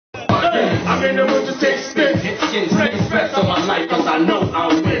in the mood to take spin. It's respect on my life, cause I know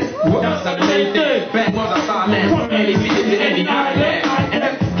I'll win. That's the main thing. Bang was a silent. Any city, any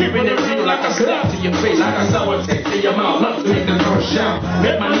island. Keeping it real like a slap to your face, like a sour taste to your mouth. Love to make the door shout.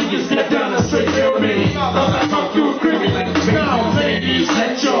 Let my niggas step down the street, feel me. Cause I talk you creepy like a big old ladies.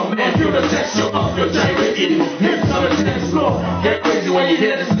 Let your man feel the texture of your gyrating hips on the dance floor. Get crazy when you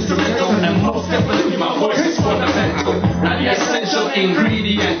hear this instrumental. And most definitely my voice is fundamental. Now the essential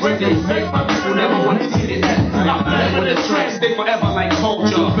ingredient where they make my people never want to see the end. I'm playing with the tracks, stay forever like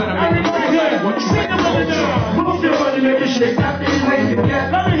culture. Better make it like what you like culture. Move your body, make it shake, that thing when you get.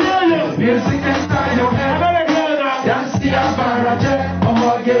 Let me hear you. Music and style your head. Let me hear that. Dance the aparaje.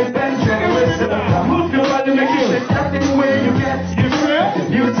 Get bent your waist. Move your body, make it shake, that thing when you get. You feel?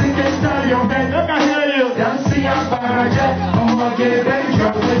 Music and style your head. Let me hear you. Dance the aparaje. Get bent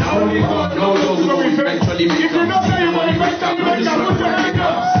your waist. Only God knows those who eventually make it. If you know that you want to make that, put your hand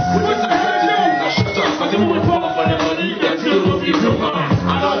up. Shut up, cause they won't fall for the money. They're still looking for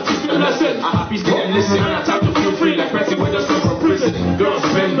I don't teach them lesson. I'm happy to them listen. And I time to feel free like pressing when just come from prison. Girls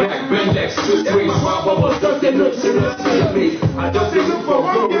bend back, bend legs, twist waist. My bubbles just they look serious to me. I just look for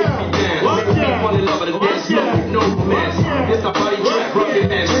girl with me dance. Make me fall in love with the dance floor with no romance. This a party track,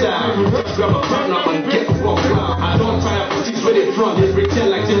 rocket and style. Just grab a partner and get the fuck wild. I don't try to put these with it front. They pretend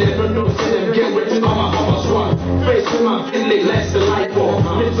like they never know. See them get with it on my mama's one. Face with my Finley, less than light for.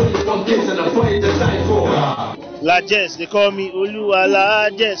 Literally one kiss and a fight to die for. Lajes, they call me Oluwa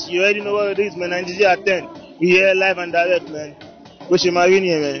Lajes. You already know what it is, man. Nigezie at 10. We here live and direct, man. Pushing Muri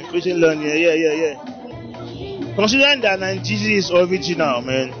here, man. Pushing London here, yeah. Considering that Nigezie is original,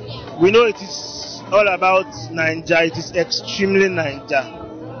 man, we know it is all about Nigeria. It is extremely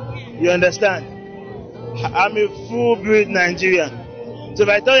Nigeria. You understand? I'm a full-breed Nigerian. So if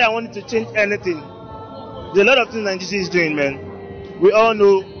I tell you I wanted to change anything, there's a lot of things Nigezie is doing, man. We all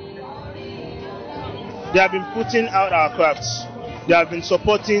know they have been putting out our crafts. They have been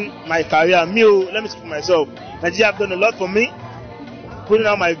supporting my career. Let me speak for myself. Nigezie have done a lot for me. Putting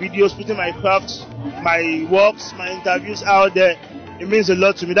out my videos, putting my crafts, my works, my interviews out there. It means a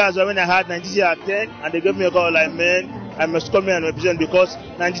lot to me. That's why when I had Nigezie at 10 and they gave me a call like, man, I must come here and represent because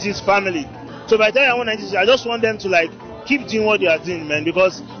Nigezie is family. So if I tell you I want Nigezie, I just want them to like keep doing what they are doing, man,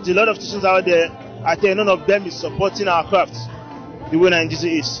 because there's a lot of stations out there. I tell you, none of them is supporting our crafts the way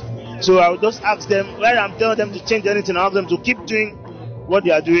Nigezie is. So I would just ask them, when I'm telling them to change anything, I ask them to keep doing what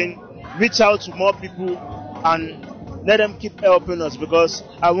they are doing, reach out to more people, and let them keep helping us because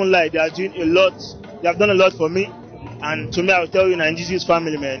I won't lie, they are doing a lot. They have done a lot for me, and to me, I will tell you, Nigezie is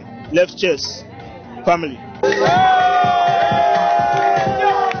family, man. Left chest, family.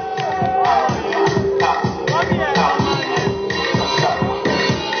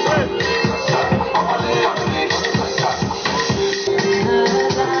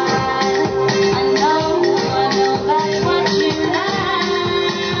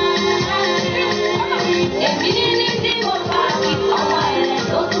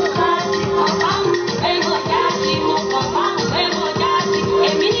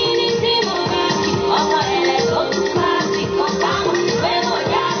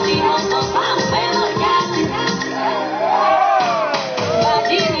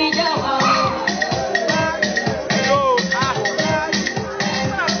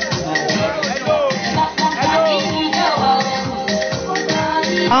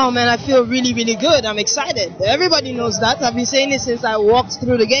 Oh man, I feel really, really good. I'm excited. Everybody knows that. I've been saying it since I walked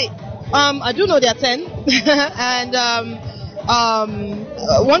through the gate. I do know they're 10. And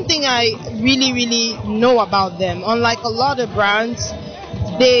one thing I really, really know about them, unlike a lot of brands,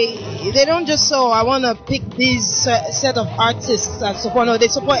 they don't just say, I want to pick these set of artists and support. No, they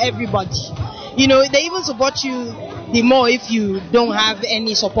support everybody. You know, they even support you the more if you don't have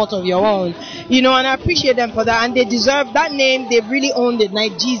any support of your own. You know, and I appreciate them for that. And they deserve that name. They've really owned it,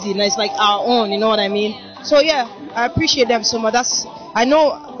 Nigezie. And it's like our own, you know what I mean? So yeah, I appreciate them so much. That's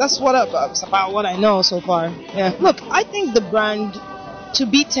about what I know so far. Yeah. Look, I think the brand, to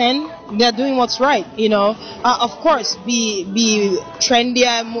be 10, they're doing what's right, you know. Of course, be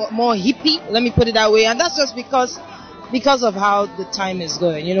trendier, more hippie, let me put it that way. And that's just because of how the time is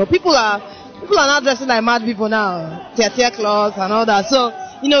going. You know, people are not dressing like mad people now, tear clothes and all that. So,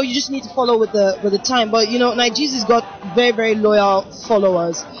 you know, you just need to follow with the time. But, you know, Nigezie's got very, very loyal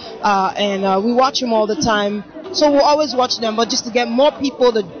followers. And we watch them all the time. So we'll always watch them. But just to get more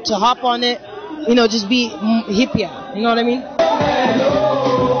people to hop on it, you know, just be hippier. You know what I mean?